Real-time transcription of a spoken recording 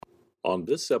On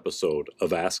this episode of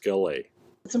ASLA.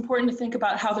 It's important to think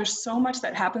about how there's so much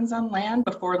that happens on land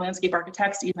before landscape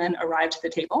architects even arrive to the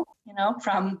table,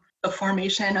 from the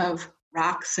formation of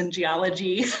rocks and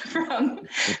geology from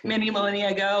many millennia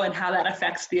ago and how that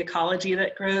affects the ecology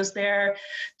that grows there,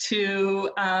 to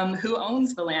who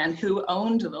owns the land, who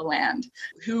owned the land,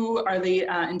 who are the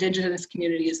indigenous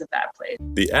communities of that place.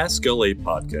 The ASLA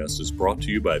podcast is brought to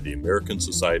you by the American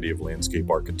Society of Landscape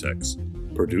Architects.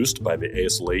 Produced by the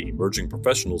ASLA Emerging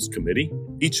Professionals Committee,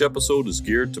 each episode is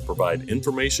geared to provide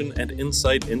information and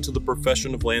insight into the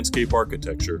profession of landscape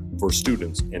architecture for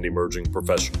students and emerging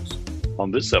professionals.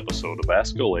 On this episode of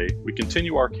ASLA, we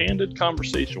continue our candid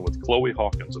conversation with Chloe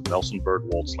Hawkins of Nelson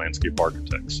Bergwald's Landscape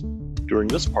Architects. During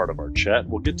this part of our chat,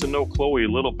 we'll get to know Chloe a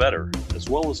little better, as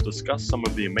well as discuss some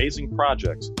of the amazing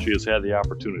projects she has had the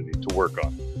opportunity to work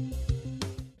on.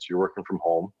 So you're working from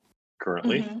home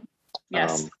currently. Mm-hmm.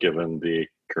 Yes. Given the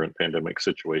current pandemic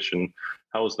situation,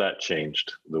 how has that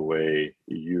changed the way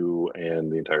you and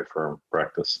the entire firm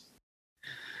practice?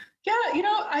 Yeah,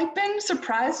 I've been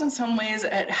surprised in some ways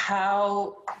at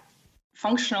how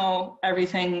functional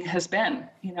everything has been.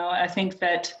 I think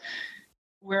that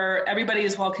everybody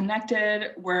is well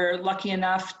connected. We're lucky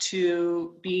enough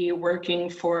to be working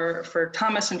for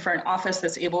Thomas and for an office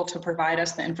that's able to provide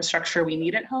us the infrastructure we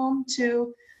need at home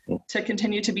to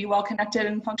continue to be well connected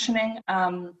and functioning.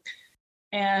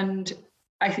 And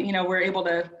I think, we're able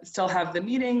to still have the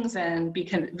meetings and be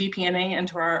VPNing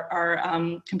into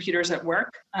our computers at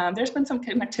work. There's been some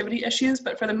connectivity issues,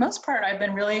 but for the most part, I've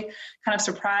been really kind of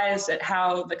surprised at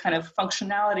how the kind of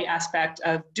functionality aspect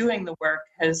of doing the work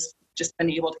has just been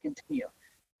able to continue.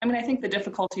 I think the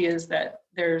difficulty is that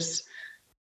there's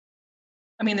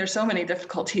so many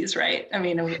difficulties, right?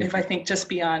 If I think just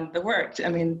beyond the work,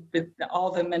 with all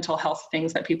the mental health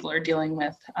things that people are dealing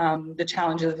with, the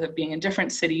challenges of being in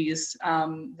different cities,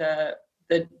 the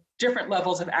different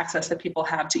levels of access that people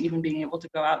have to even being able to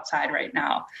go outside right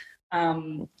now.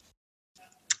 And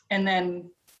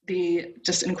then the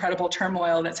just incredible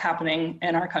turmoil that's happening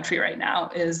in our country right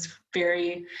now is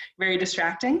very, very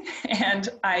distracting. And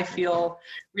I feel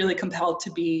really compelled to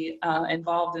be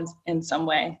involved in some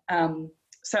way.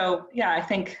 So yeah, I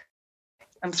think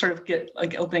I'm sort of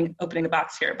opening the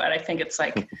box here, but I think it's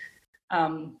like,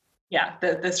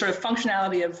 the sort of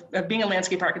functionality of being a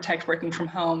landscape architect working from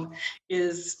home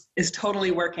is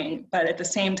totally working. But at the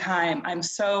same time, I'm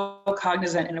so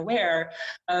cognizant and aware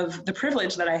of the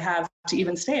privilege that I have to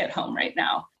even stay at home right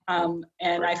now.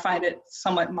 And I find it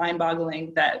somewhat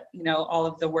mind-boggling that, all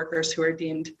of the workers who are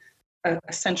deemed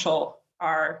essential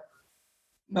are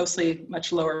mostly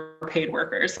much lower paid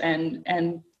workers and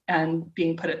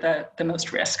being put at the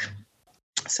most risk.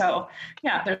 So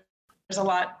yeah, there's a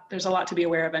lot to be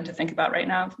aware of and to think about right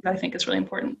now that I think is really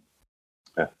important.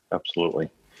 Yeah, absolutely.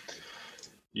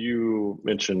 You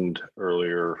mentioned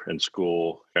earlier in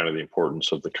school kind of the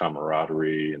importance of the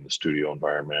camaraderie in the studio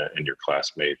environment and your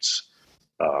classmates.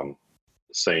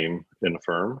 Same in the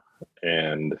firm,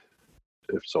 and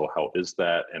if so, how is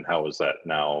that, and how is that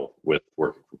now with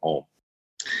working from home?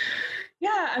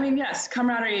 Yeah, yes,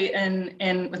 camaraderie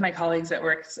and with my colleagues at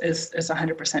work is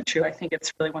 100% true. I think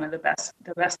it's really one of the best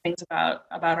things about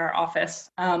our office.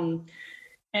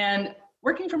 And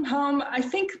working from home, I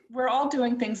think we're all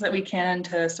doing things that we can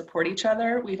to support each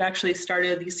other. We've actually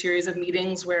started these series of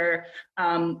meetings where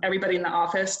everybody in the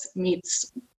office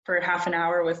meets for half an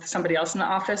hour with somebody else in the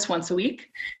office once a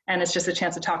week. And it's just a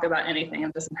chance to talk about anything.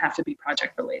 It doesn't have to be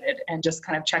project related, and just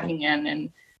kind of checking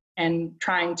in and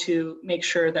trying to make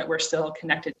sure that we're still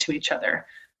connected to each other.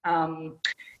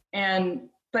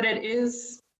 But it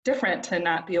is different to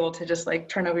not be able to just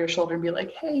turn over your shoulder and be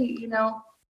like, hey,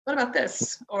 what about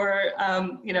this? Or,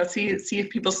 see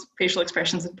people's facial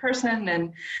expressions in person.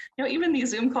 And, even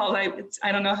these Zoom calls,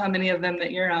 I don't know how many of them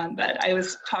that you're on, but I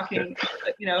was talking,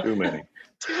 Too many.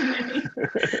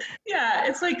 Yeah,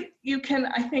 it's like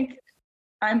I think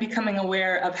I'm becoming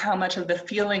aware of how much of the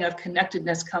feeling of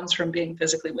connectedness comes from being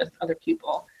physically with other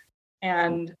people.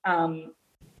 And I'm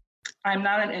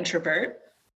not an introvert,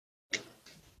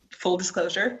 full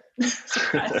disclosure,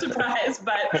 surprise.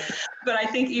 But I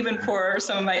think even for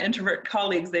some of my introvert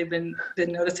colleagues, they've been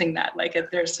noticing that,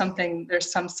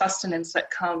 there's some sustenance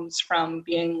that comes from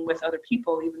being with other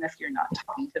people, even if you're not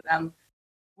talking to them.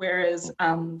 Whereas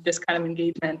this kind of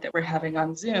engagement that we're having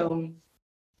on Zoom,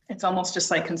 it's almost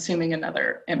just like consuming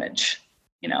another image,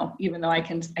 even though I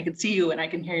can see you and I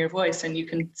can hear your voice and you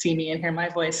can see me and hear my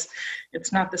voice.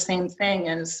 It's not the same thing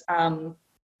as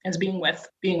being with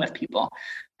people,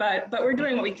 but we're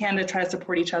doing what we can to try to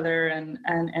support each other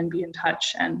and be in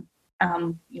touch. And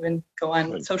even go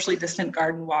on socially distant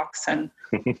garden walks, and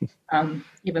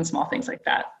even small things like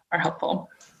that are helpful.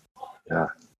 Yeah.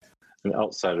 And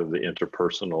outside of the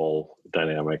interpersonal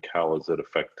dynamic, how is it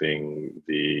affecting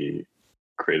the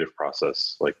creative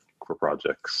process, like for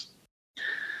projects?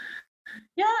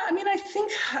 Yeah, I mean, I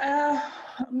think,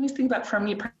 let me think about for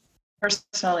me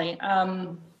personally. I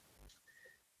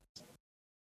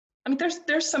mean,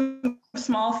 there's some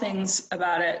small things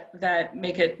about it that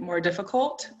make it more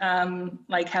difficult,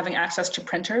 like having access to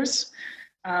printers.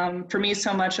 For me,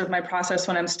 so much of my process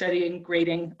when I'm studying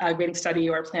grading study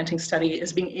or planting study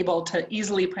is being able to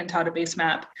easily print out a base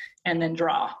map and then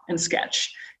draw and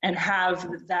sketch and have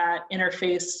that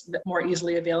interface more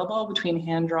easily available between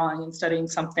hand drawing and studying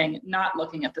something, not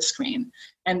looking at the screen.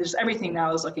 And there's everything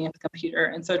now is looking at the computer.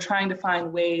 And so trying to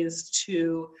find ways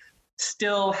to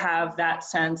still have that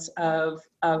sense of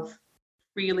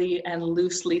freely and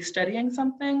loosely studying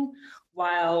something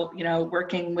while,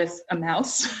 working with a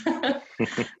mouse.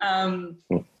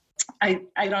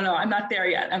 I don't know. I'm not there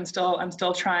yet. I'm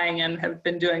still trying, and have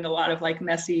been doing a lot of like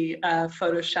messy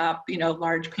Photoshop,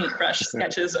 large paintbrush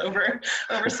sketches over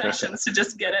sessions to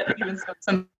just get at even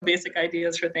some basic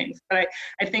ideas for things. But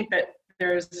I think that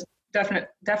there's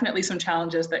definitely some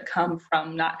challenges that come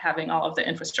from not having all of the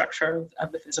infrastructure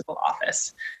of the physical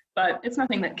office. But it's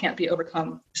nothing that can't be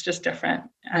overcome. It's just different.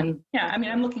 And yeah, I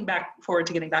mean, I'm looking forward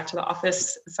to getting back to the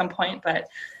office at some point, but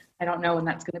I don't know when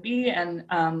that's going to be. And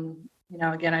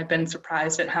again, I've been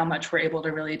surprised at how much we're able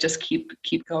to really just keep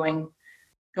going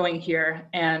here.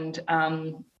 And I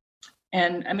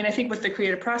mean, I think with the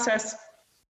creative process,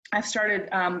 I've started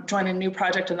joining a new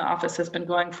project in the office that's been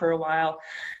going for a while.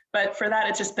 But for that,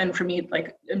 it's just been for me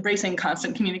like embracing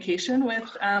constant communication with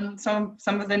some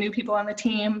of the new people on the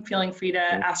team, feeling free to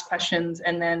ask questions,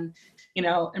 and then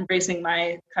embracing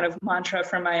my kind of mantra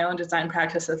from my own design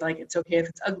practice of like, it's okay if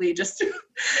it's ugly, just to,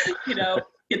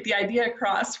 get the idea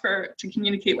across to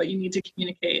communicate what you need to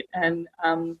communicate. And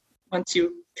once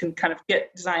you can kind of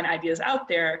get design ideas out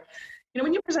there,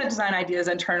 when you present design ideas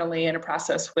internally in a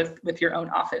process with your own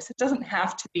office, it doesn't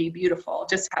have to be beautiful. It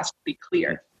just has to be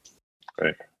clear.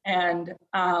 Right. And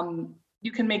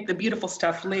you can make the beautiful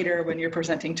stuff later when you're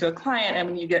presenting to a client and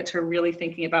when you get to really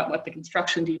thinking about what the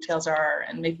construction details are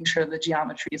and making sure the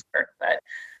geometries work. But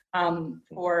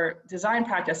for design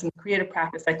practice and creative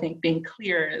practice, I think being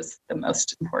clear is the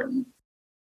most important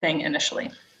thing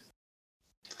initially.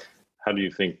 How do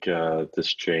you think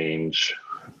this change,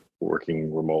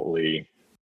 working remotely,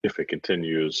 if it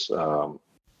continues,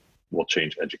 will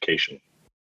change education?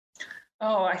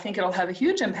 Oh, I think it'll have a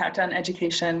huge impact on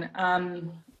education.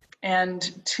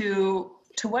 And to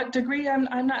what degree,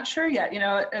 I'm not sure yet.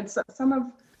 It's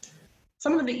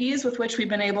some of the ease with which we've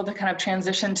been able to kind of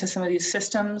transition to some of these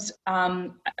systems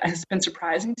has been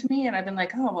surprising to me. And I've been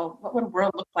like, oh, well, what would a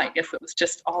world look like if it was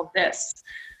just all this?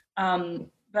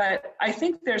 But I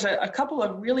think there's a couple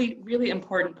of really, really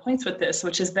important points with this,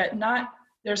 which is that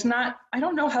I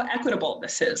don't know how equitable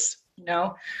this is,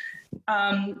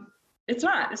 It's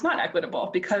not equitable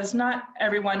because not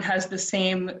everyone has the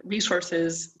same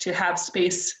resources to have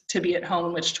space to be at home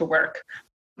in which to work.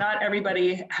 Not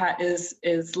everybody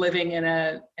is living in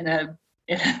a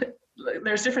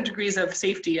there's different degrees of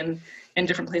safety in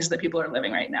different places that people are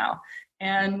living right now.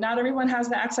 And not everyone has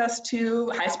the access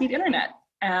to high-speed internet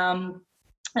and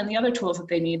the other tools that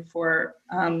they need for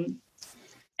and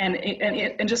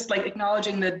just like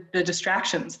acknowledging the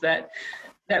distractions that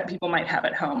people might have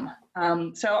at home.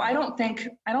 So I don't think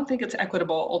it's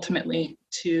equitable ultimately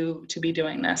to be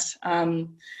doing this.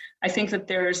 I think that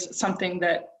there's something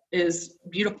that is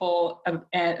beautiful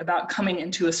about coming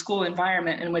into a school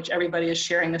environment in which everybody is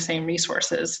sharing the same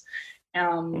resources.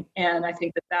 And I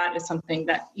think that is something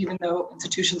that even though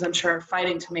institutions, I'm sure, are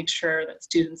fighting to make sure that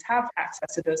students have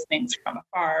access to those things from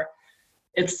afar,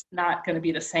 it's not going to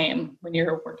be the same when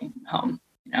you're working from home,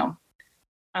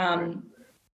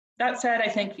 That said, I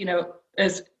think,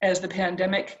 as the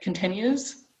pandemic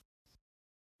continues,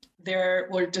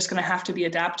 we're just going to have to be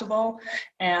adaptable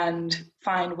and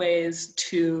find ways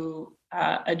to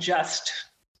adjust.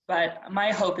 But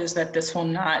my hope is that this will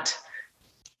not,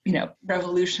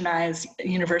 revolutionize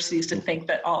universities to think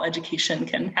that all education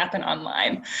can happen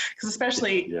online. Because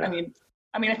especially, I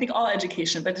think all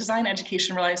education, but design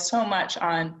education relies so much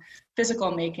on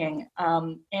physical making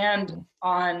and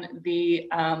on the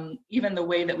even the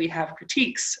way that we have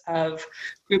critiques of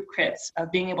group crits,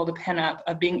 of being able to pin up,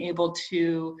 of being able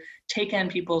to take in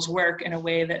people's work in a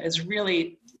way that is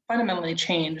really fundamentally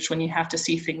changed when you have to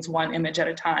see things one image at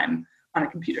a time on a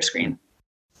computer screen.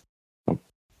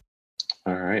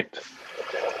 All right.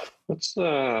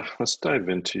 Let's dive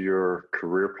into your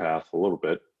career path a little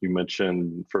bit. You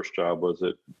mentioned first job was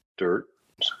at Dirt.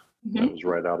 Mm-hmm. That was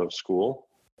right out of school.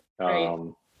 Right.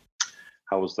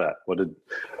 How was that? What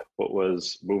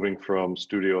was moving from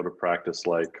studio to practice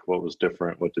like? What was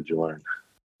different? What did you learn?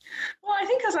 Well, I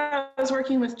think because I was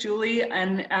working with Julie,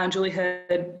 and Julie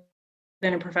had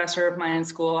been a professor of mine in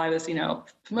school, I was,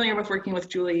 familiar with working with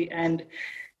Julie, and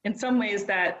in some ways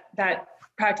that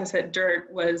practice at Dirt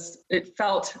it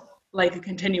felt like a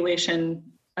continuation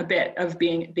a bit of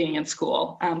being in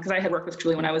school, because I had worked with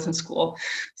Julie when I was in school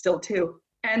still too.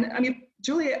 And I mean,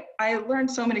 Julie, I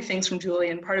learned so many things from Julie,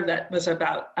 and part of that was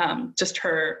about just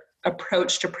her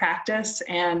approach to practice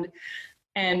and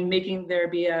making there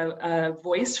be a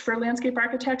voice for landscape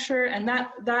architecture. And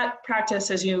that practice,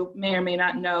 as you may or may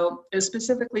not know, is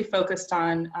specifically focused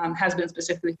on, has been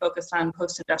specifically focused on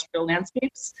post-industrial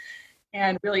landscapes,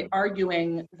 and really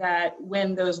arguing that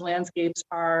when those landscapes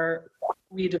are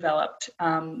redeveloped,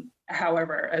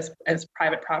 however, as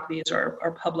private properties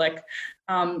or public,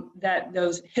 that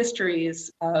those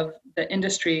histories of the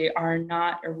industry are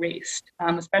not erased,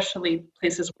 especially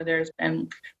places where there's been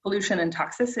pollution and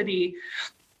toxicity.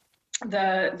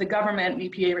 The government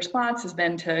EPA response has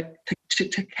been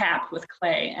to cap with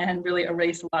clay and really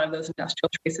erase a lot of those industrial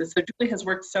traces. So Julie has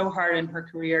worked so hard in her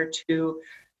career to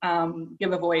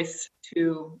give a voice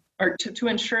to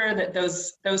ensure that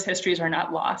those histories are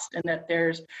not lost, and that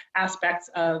there's aspects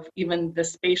of even the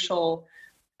spatial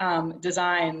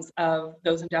designs of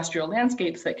those industrial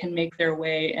landscapes that can make their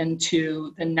way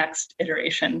into the next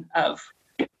iteration of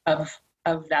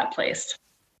that place.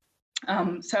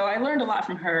 So I learned a lot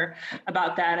from her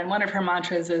about that. And one of her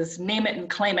mantras is name it and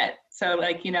claim it. So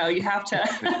you have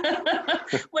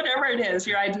to, whatever it is,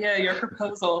 your idea, your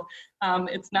proposal,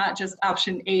 it's not just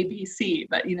option A, B, C,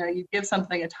 but, you give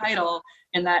something a title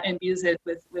and that imbues it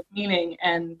with meaning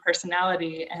and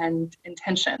personality and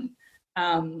intention.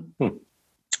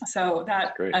 So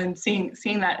that I'm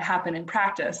seeing that happen in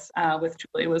practice with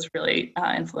Julie was really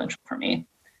influential for me.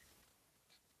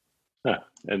 Yeah.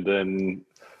 And then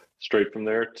straight from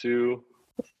there to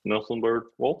Nelson Bird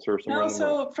Waltz or somewhere? No,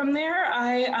 so from there,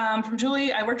 from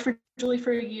Julie, I worked for Julie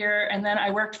for a year, and then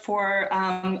I worked for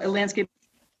a landscape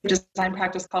design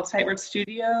practice called Siteworks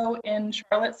Studio in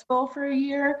Charlottesville for a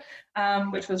year,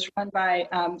 which was run by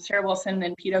Sarah Wilson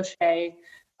and Pete O'Shea,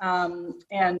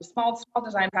 and small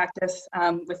design practice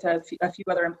with a few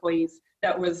other employees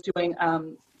that was doing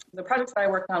the projects that I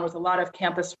worked on was a lot of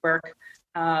campus work,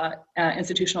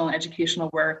 institutional and educational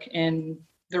work in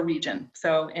the region,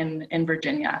 so in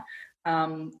Virginia.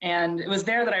 And it was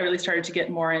there that I really started to get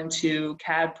more into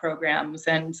CAD programs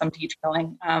and some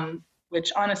detailing,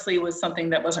 which honestly was something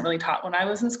that wasn't really taught when I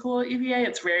was in school at UVA.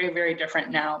 It's very, very different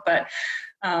now. But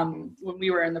when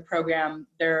we were in the program,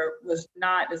 there was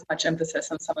not as much emphasis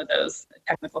on some of those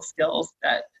technical skills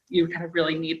that you kind of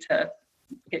really need to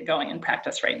get going and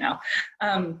practice right now.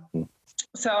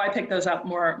 So I picked those up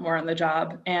more on the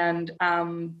job, and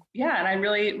and I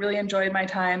really, really enjoyed my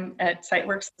time at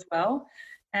Siteworks as well.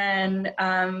 And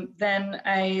then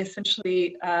I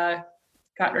essentially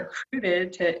got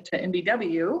recruited to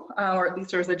NBW, or at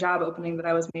least there was a job opening that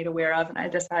I was made aware of, and I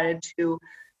decided to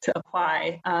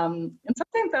apply. And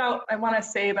something that I want to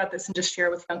say about this and just share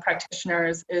with young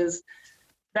practitioners is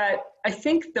that I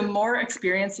think the more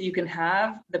experience that you can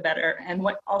have, the better. And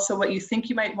what you think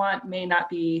you might want may not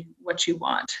be what you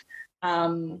want.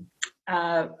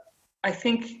 I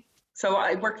think, so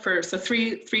I worked for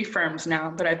three firms now,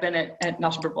 but I've been at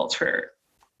Nelson Bird Waltz for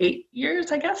 8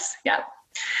 years, I guess. Yeah.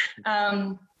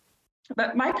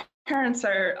 But my parents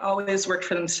are always worked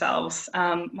for themselves.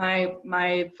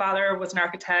 My father was an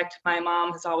architect. My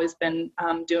mom has always been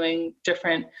doing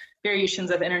different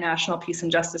variations of international peace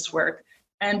and justice work.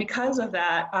 And because of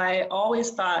that, I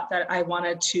always thought that I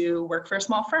wanted to work for a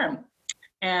small firm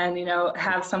and,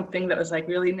 have something that was like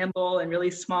really nimble and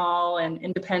really small and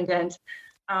independent.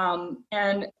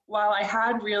 And while I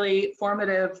had really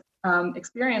formative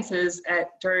experiences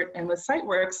at Dirt and with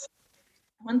Siteworks,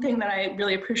 one thing that I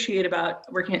really appreciate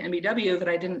about working at NBW that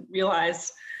I didn't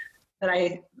realize that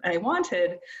I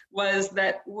wanted was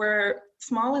that we're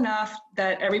small enough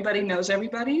that everybody knows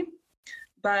everybody,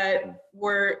 but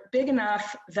we're big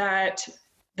enough that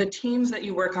the teams that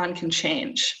you work on can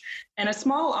change. In a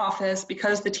small office,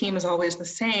 because the team is always the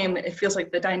same, it feels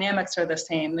like the dynamics are the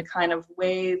same, the kind of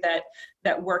way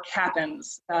that work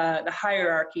happens, the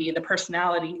hierarchy, the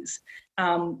personalities,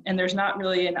 and there's not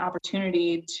really an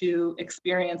opportunity to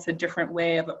experience a different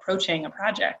way of approaching a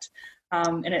project.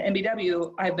 And at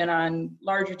NBW, I've been on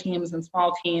larger teams and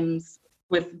small teams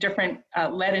with different,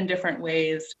 led in different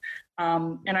ways.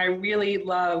 And I really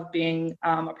love being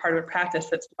a part of a practice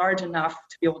that's large enough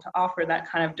to be able to offer that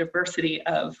kind of diversity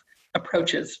of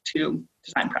approaches to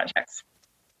design projects.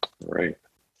 Right.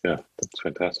 Yeah, that's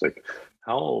fantastic.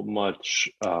 How much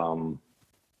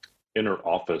inner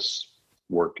office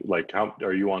work, like how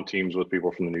are you on teams with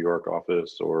people from the New York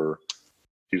office or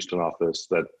Houston office?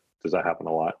 Does that happen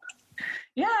a lot?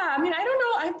 Yeah, I mean, I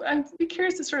don't know. I'd be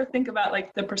curious to sort of think about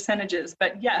like the percentages,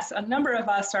 but yes, a number of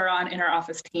us are on inner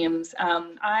office teams.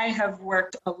 I have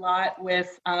worked a lot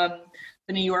with the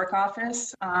New York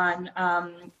office on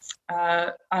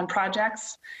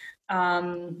projects.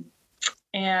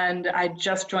 And I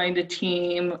just joined a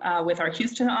team with our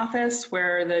Houston office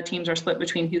where the teams are split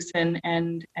between Houston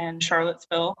and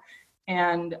Charlottesville.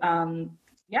 And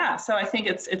so I think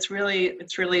it really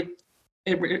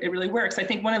works. I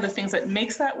think one of the things that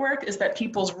makes that work is that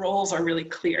people's roles are really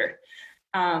clear.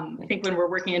 I think when we're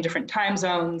working in different time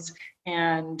zones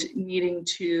and needing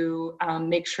to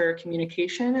make sure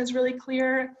communication is really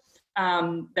clear,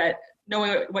 that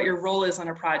knowing what your role is on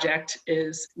a project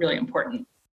is really important.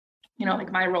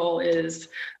 Like my role is,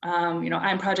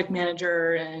 I'm project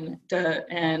manager and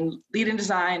lead in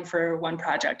design for one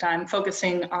project. I'm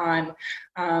focusing on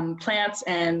plants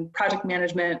and project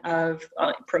management of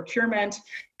procurement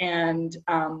and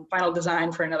final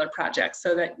design for another project,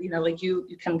 so that you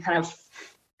can kind of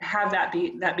have that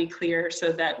be clear,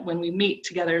 so that when we meet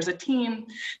together as a team,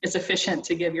 it's efficient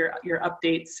to give your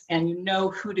updates and you know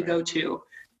who to go to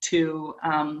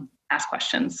ask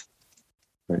questions.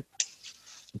 Right.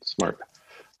 That's smart.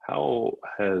 How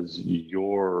has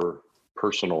your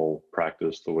personal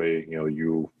practice, the way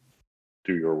you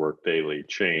do your work daily,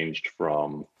 changed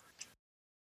from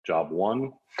job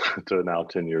one to now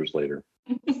 10 years later?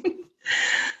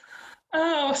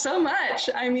 Oh, so much.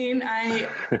 I mean,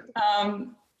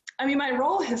 my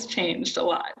role has changed a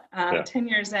lot. 10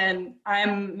 years in,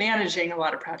 I'm managing a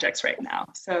lot of projects right now.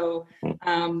 So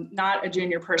not a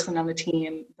junior person on the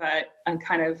team, but I'm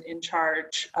kind of in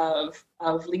charge of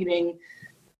leading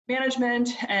management,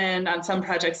 and on some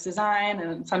projects design,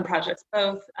 and on some projects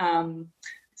both.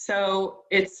 So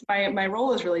it's my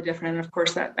role is really different. And of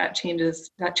course that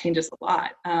changes a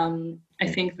lot. I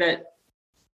think that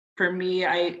for me,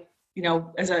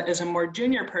 as a more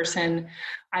junior person,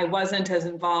 I wasn't as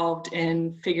involved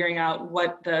in figuring out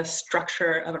what the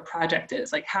structure of a project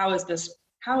is. Like, how is this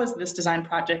design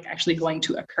project actually going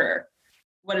to occur?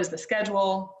 What is the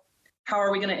schedule? How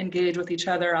are we going to engage with each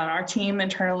other on our team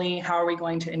internally? How are we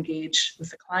going to engage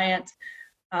with the client?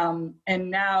 And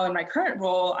now in my current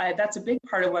role, that's a big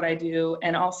part of what I do.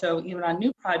 And also even on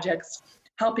new projects,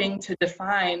 helping to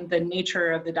define the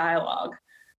nature of the dialogue.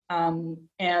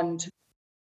 And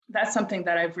that's something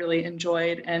that I've really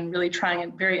enjoyed, and really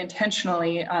trying very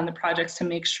intentionally on the projects to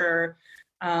make sure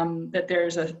that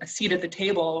there's a seat at the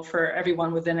table for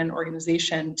everyone within an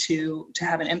organization to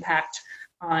have an impact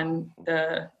on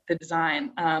the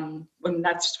design. When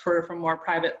that's for more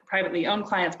privately owned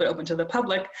clients, but open to the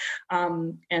public,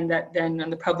 and that then on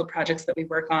the public projects that we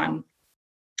work on,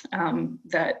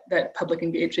 that public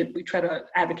engagement, we try to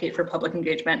advocate for public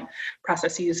engagement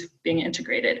processes being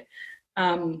integrated.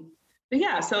 But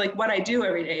yeah, so like what I do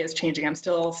every day is changing. I'm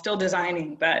still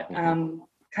designing, but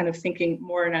kind of thinking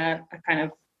more in a kind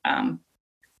of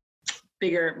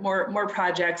bigger, more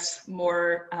projects,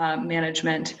 more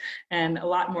management, and a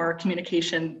lot more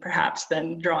communication perhaps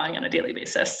than drawing on a daily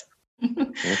basis.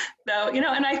 So,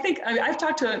 and I think I've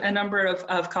talked to a number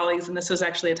of colleagues, and this was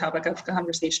actually a topic of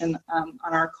conversation on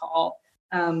our call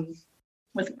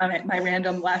with my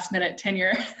random last minute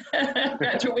tenure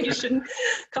graduation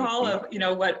call of,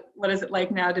 what is it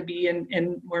like now to be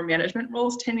in more management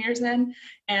roles 10 years in?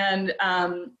 And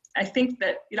I think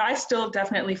that, I still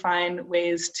definitely find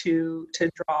ways to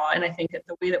draw. And I think that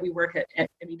the way that we work at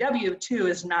MEW too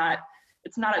it's not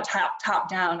a top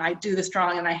down, I do this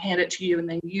drawing and I hand it to you and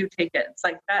then you take it. It's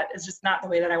like, that is just not the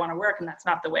way that I want to work. And that's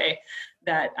not the way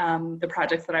that the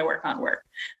projects that I work on work.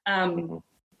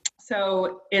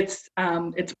 So it's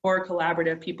more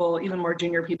collaborative. People, even more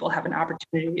junior people, have an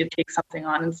opportunity to take something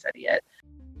on and study it.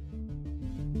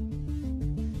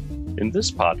 In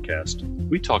this podcast,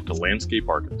 we talk to landscape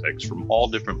architects from all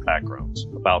different backgrounds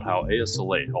about how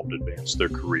ASLA helped advance their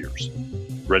careers.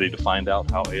 Ready to find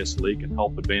out how ASLA can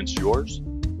help advance yours?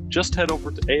 Just head over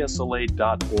to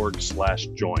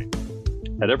asla.org/join.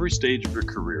 At every stage of your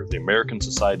career, the American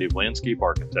Society of Landscape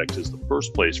Architects is the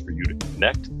first place for you to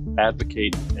connect,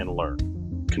 advocate, and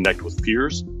learn. Connect with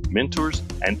peers, mentors,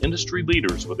 and industry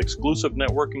leaders with exclusive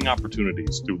networking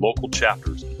opportunities through local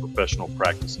chapters and professional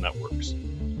practice networks.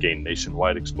 Gain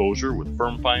nationwide exposure with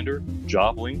FirmFinder,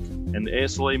 JobLink, and the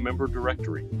ASLA member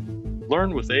directory.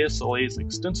 Learn with ASLA's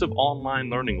extensive online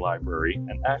learning library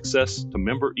and access to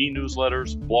member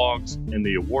e-newsletters, blogs, and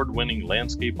the award-winning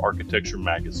Landscape Architecture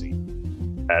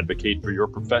magazine. Advocate for your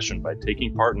profession by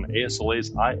taking part in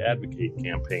ASLA's I Advocate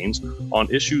campaigns on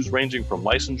issues ranging from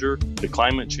licensure to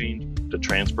climate change to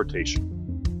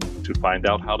transportation. To find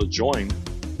out how to join,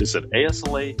 visit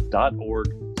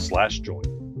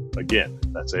asla.org/join. Again,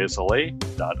 that's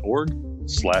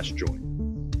asla.org/join.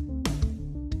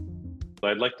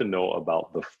 I'd like to know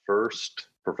about the first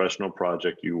professional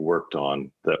project you worked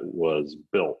on that was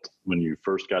built, when you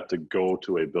first got to go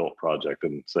to a built project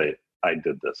and say, I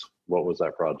did this. What was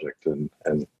that project and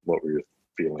what were your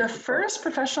feelings? The first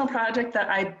professional project that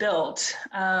I built,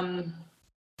 that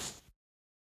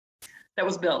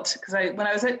was built, because when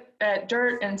I was at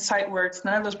Dirt and SiteWorks,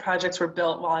 none of those projects were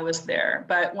built while I was there.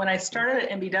 But when I started at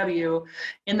MBW,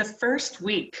 in the first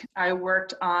week, I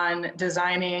worked on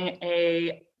designing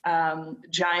a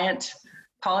giant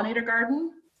pollinator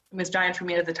garden. It was giant for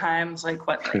me at the time. It was like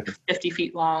 50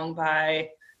 feet long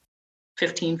by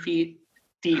 15 feet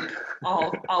deep,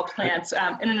 all plants,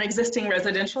 in an existing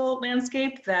residential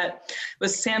landscape that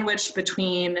was sandwiched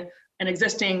between an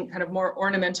existing kind of more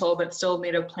ornamental but still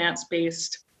made of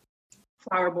plants-based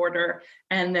flower border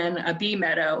and then a bee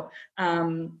meadow.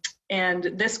 And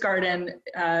this garden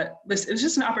was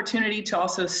just an opportunity to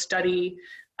also study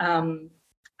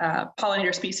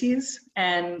pollinator species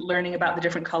and learning about the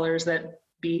different colors that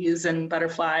bees and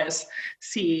butterflies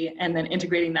see, and then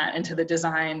integrating that into the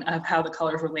design of how the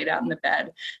colors were laid out in the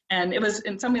bed. And it was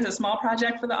in some ways a small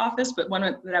project for the office, but one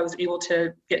that I was able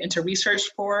to get into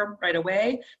research for right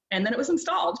away. And then it was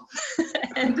installed.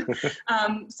 And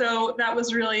so that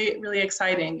was really, really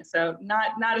exciting. So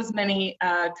not as many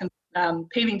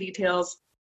paving details,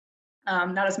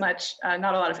 not as much,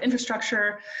 not a lot of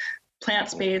infrastructure,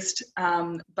 plants-based,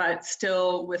 but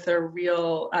still with a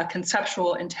real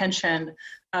conceptual intention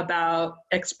about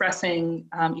expressing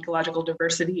ecological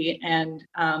diversity and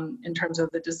in terms of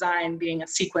the design being a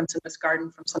sequence in this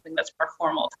garden from something that's more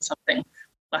formal to something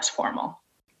less formal.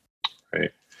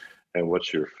 Great. And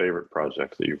what's your favorite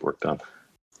project that you've worked on?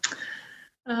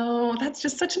 Oh, that's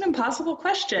just such an impossible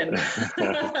question.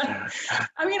 I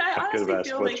mean, I honestly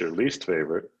feel what's your least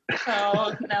favorite?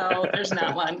 Oh, no, there's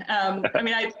not one. I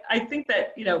mean, I think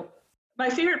that, my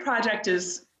favorite project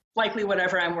is likely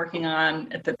whatever I'm working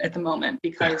on at the moment,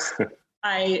 because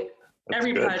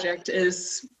every project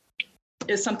is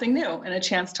something new and a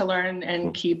chance to learn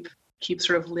and keep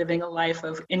sort of living a life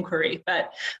of inquiry.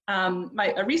 But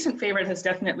a recent favorite has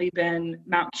definitely been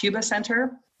Mount Cuba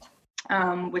Center,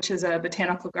 which is a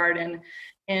botanical garden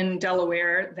in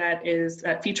Delaware that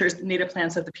features native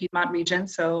plants of the Piedmont region.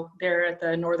 So they're at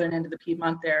the northern end of the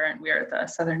Piedmont there, and we're at the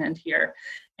southern end here.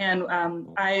 And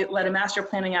I led a master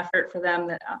planning effort for them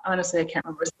that honestly, I can't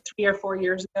remember, it was 3 or 4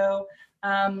 years ago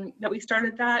that we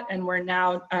started that. And we're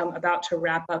now about to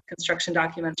wrap up construction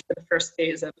documents for the first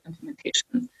phase of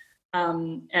implementation.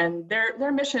 And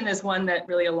their mission is one that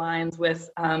really aligns with,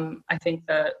 I think,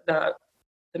 the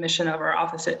mission of our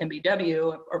office at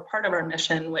MBW, or part of our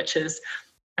mission, which is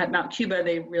at Mount Cuba,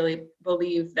 they really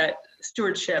believe that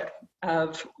stewardship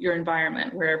of your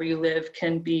environment, wherever you live,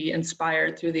 can be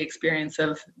inspired through the experience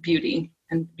of beauty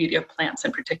and beauty of plants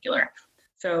in particular.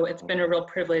 So it's been a real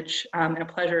privilege and a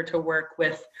pleasure to work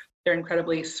with their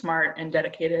incredibly smart and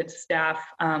dedicated staff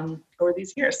over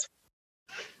these years.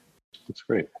 That's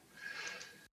great.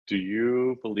 Do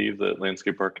you believe that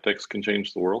landscape architects can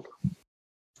change the world?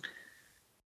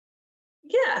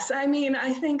 Yes, I mean,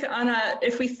 I think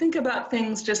if we think about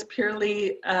things just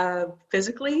purely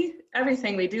physically,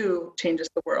 everything we do changes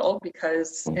the world,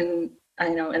 because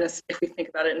if we think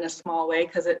about it in a small way,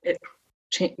 because it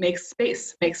makes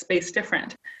space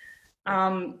different.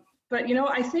 But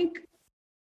I think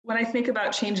when I think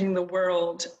about changing the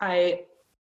world, I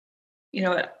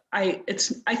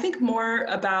think more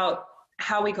about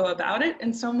how we go about it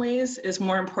in some ways is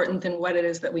more important than what it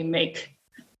is that we make.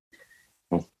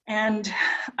 And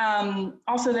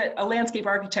also that a landscape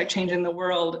architect changing the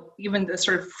world, even the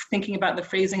sort of thinking about the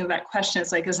phrasing of that question,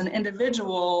 it's like, as an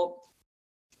individual,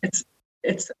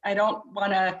 I don't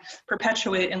want to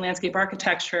perpetuate in landscape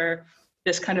architecture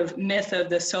this kind of myth of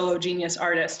the solo genius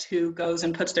artist who goes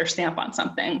and puts their stamp on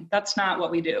something. That's not what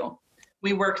we do.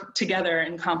 We work together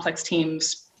in complex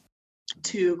teams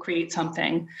to create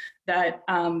something that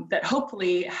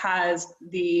hopefully has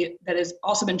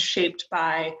also been shaped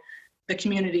by the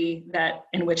community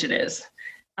in which it is,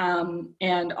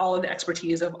 and all of the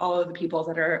expertise of all of the people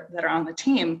that are on the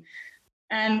team.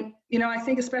 And I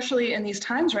think especially in these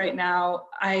times right now,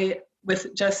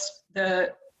 with just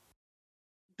the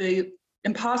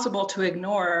impossible to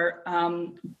ignore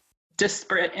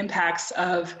disparate impacts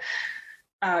of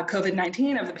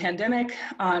COVID-19, of the pandemic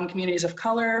on communities of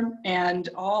color, and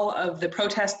all of the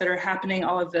protests that are happening,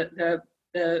 all of the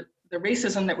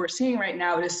racism that we're seeing right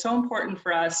now. It is so important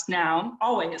for us now,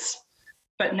 always,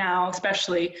 but now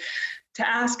especially, to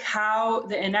ask how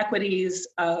the inequities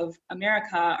of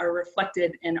America are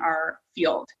reflected in our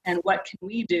field, and what can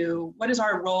we do? What is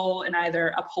our role in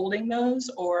either upholding those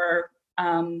or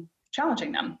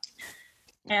challenging them?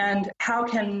 And how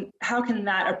can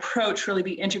that approach really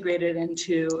be integrated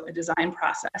into a design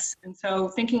process? And so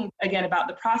thinking again about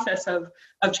the process of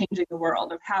changing the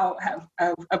world,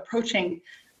 of approaching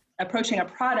a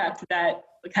product that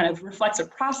kind of reflects a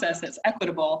process that's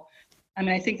equitable. I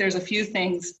mean, I think there's a few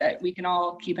things that we can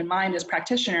all keep in mind as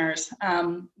practitioners.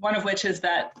 One of which is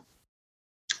that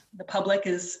the public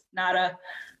is not a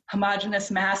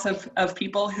homogenous mass of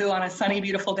people who on a sunny,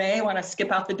 beautiful day want to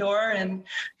skip out the door and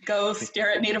go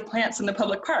stare at native plants in the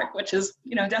public park, which is,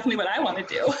 definitely what I want to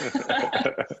do.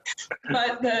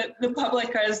 But the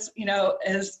public is,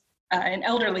 is an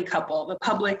elderly couple. The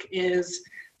public is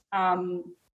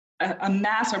a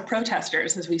mass of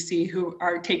protesters, as we see, who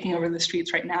are taking over the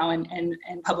streets right now, and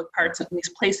public parks in these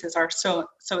places are so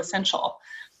essential.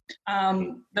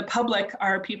 The public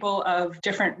are people of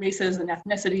different races and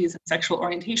ethnicities and sexual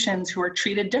orientations who are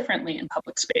treated differently in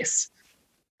public space.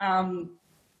 And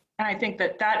I think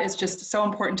that is just so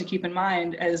important to keep in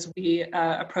mind as we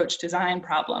approach design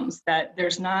problems, that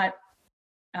there's not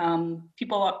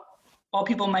while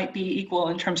people might be equal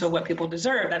in terms of what people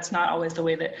deserve, that's not always the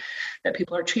way that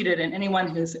people are treated. And anyone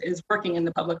who's working in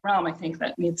the public realm, I think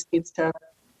that needs to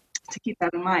keep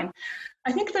that in mind.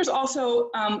 I think there's also,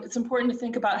 it's important to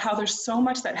think about how there's so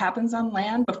much that happens on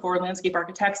land before landscape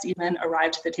architects even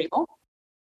arrive to the table,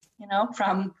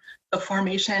 from the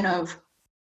formation of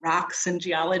rocks and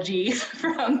geology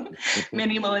from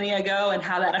many millennia ago and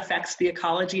how that affects the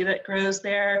ecology that grows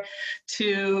there,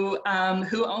 to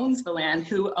who owns the land,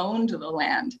 who owned the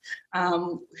land,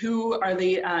 who are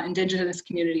the indigenous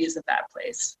communities of that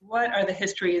place, what are the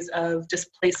histories of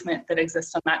displacement that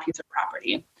exist on that piece of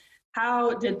property.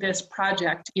 How did this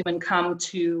project even come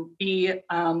to be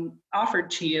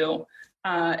offered to you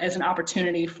as an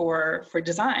opportunity for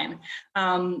design?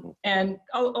 And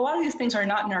a lot of these things are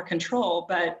not in our control,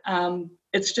 but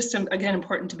it's just, again,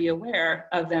 important to be aware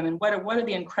of them, and what are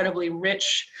the incredibly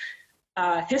rich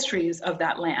histories of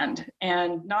that land,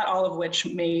 and not all of which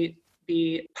may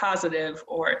be positive,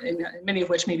 or many of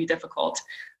which may be difficult.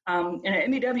 And at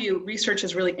MBW, research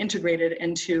is really integrated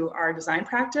into our design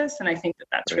practice, and I think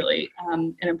that's really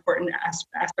an important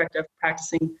aspect of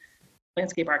practicing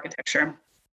landscape architecture.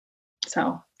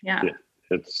 So, yeah.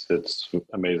 It's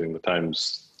amazing the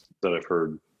times that I've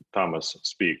heard Thomas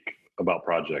speak about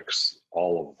projects,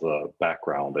 all of the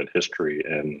background and history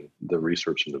and the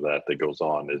research into that goes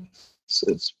on.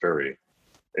 It's very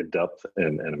in depth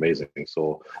and amazing.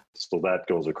 So that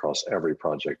goes across every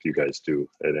project you guys do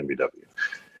at MBW.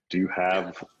 Do you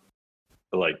have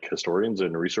like historians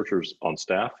and researchers on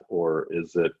staff, or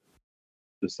is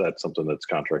that something that's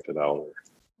contracted out? Or?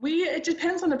 It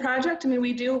depends on the project. I mean,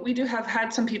 we do have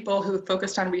had some people who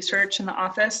focused on research in the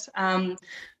office,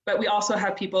 but we also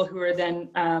have people who are then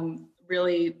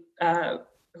really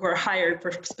who are hired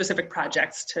for specific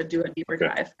projects to do a deeper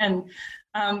dive. And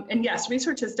yes,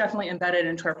 research is definitely embedded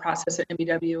into our process at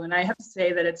MBW. And I have to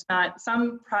say that it's not,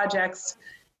 some projects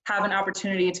have an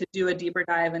opportunity to do a deeper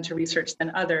dive into research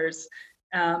than others.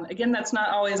 Again, that's not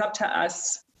always up to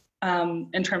us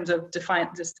in terms of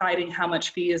deciding how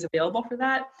much fee is available for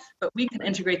that, but we can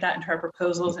integrate that into our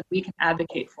proposals, and we can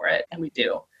advocate for it, and we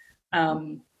do.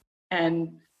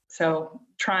 And so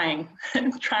trying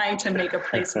to make a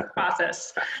place and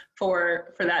process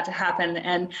for that to happen.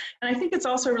 And I think it's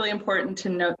also really important to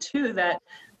note too that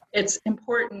it's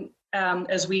important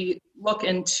as we look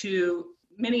into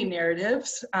many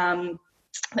narratives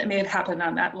that may have happened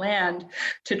on that land,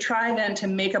 to try then to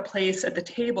make a place at the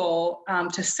table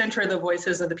to center the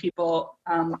voices of the people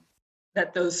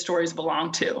that those stories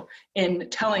belong to in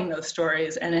telling those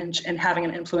stories and having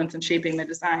an influence in shaping the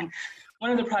design.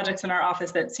 One of the projects in our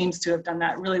office that seems to have done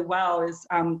that really well is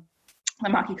the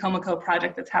Maki Komoko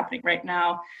project that's happening right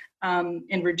now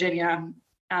in Virginia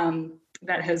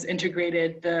that has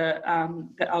integrated the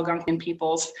Algonquian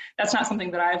peoples. That's not something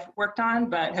that I've worked on,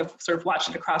 but have sort of watched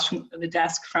it across from the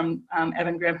desk from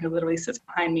Evan Grimm, who literally sits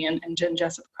behind me, and Jen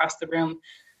Jessup across the room.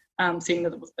 Seeing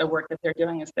the work that they're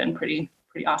doing has been pretty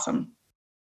awesome.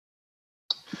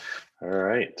 All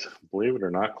right. Believe it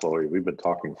or not, Chloe, we've been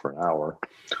talking for an hour.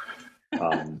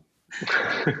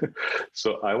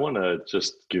 So I want to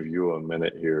just give you a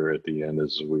minute here at the end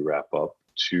as we wrap up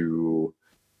to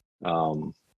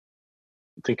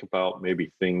think about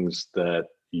maybe things that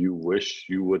you wish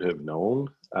you would have known,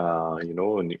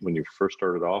 when you first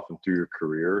started off and through your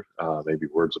career, maybe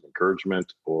words of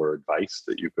encouragement or advice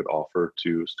that you could offer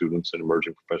to students and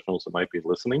emerging professionals that might be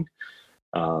listening,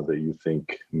 that you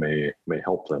think may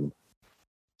help them.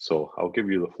 So I'll give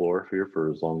you the floor here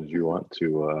for as long as you want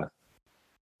to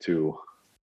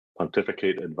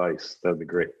pontificate advice. That'd be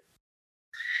great.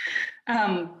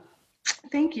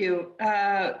 Thank you.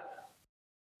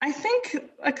 I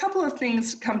think a couple of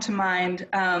things come to mind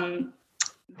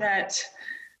that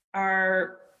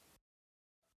are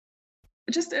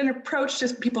just an approach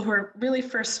to people who are really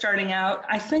first starting out.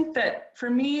 I think that for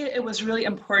me, it was really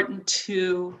important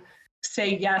to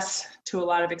say yes to a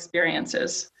lot of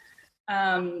experiences.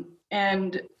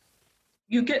 And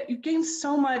you gain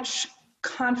so much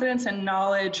confidence and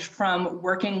knowledge from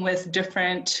working with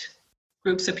different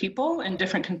groups of people in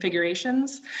different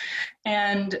configurations.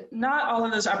 And not all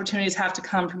of those opportunities have to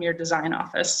come from your design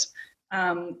office.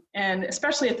 And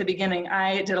especially at the beginning,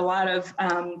 I did a lot of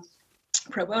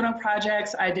pro bono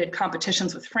projects. I did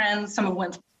competitions with friends, some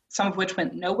of which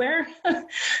went nowhere,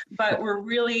 but were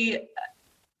really,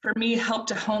 for me, helped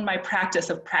to hone my practice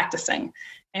of practicing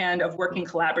and of working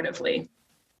collaboratively.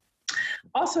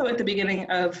 Also, at the beginning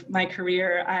of my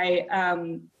career,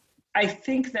 I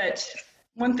think that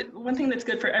one thing that's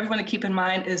good for everyone to keep in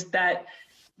mind is that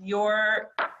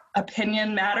your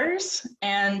opinion matters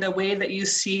and the way that you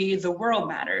see the world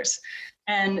matters.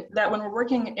 And that when we're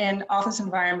working in office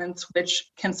environments,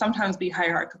 which can sometimes be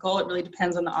hierarchical, it really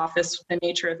depends on the office, the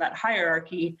nature of that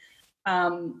hierarchy,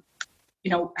 how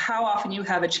often you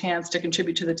have a chance to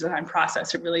contribute to the design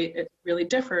process. It really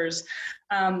differs.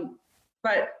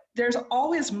 But there's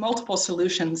always multiple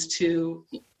solutions to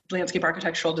landscape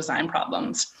architectural design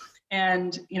problems.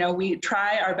 And, we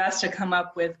try our best to come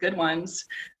up with good ones.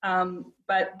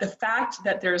 But the fact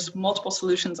that there's multiple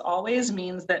solutions always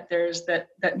means that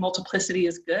that multiplicity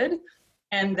is good,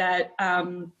 and that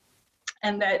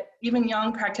even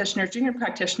young practitioners, junior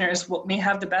practitioners may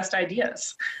have the best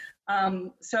ideas.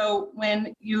 So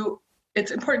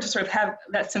it's important to sort of have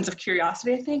that sense of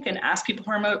curiosity, I think, and ask people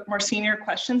who are more senior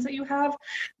questions that you have,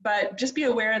 but just be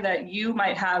aware that you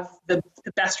might have the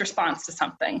best response to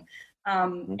something.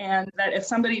 And that if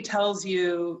somebody tells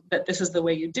you that this is the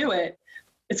way you do it,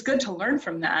 it's good to learn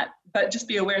from that, but just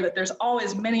be aware that there's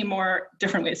always many more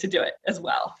different ways to do it as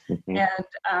well. Mm-hmm. And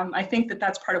I think that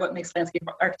that's part of what makes landscape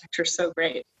architecture so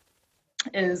great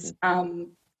is the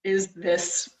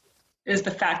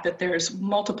fact that there's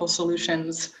multiple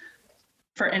solutions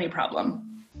for any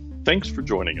problem. Thanks for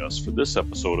joining us for this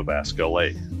episode of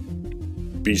ASLA.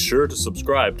 Be sure to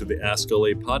subscribe to the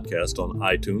ASLA podcast on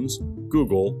iTunes,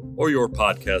 Google, or your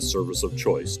podcast service of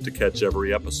choice to catch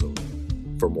every episode.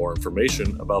 For more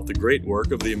information about the great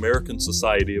work of the American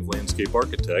Society of Landscape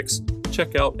Architects,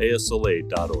 check out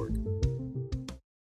asla.org.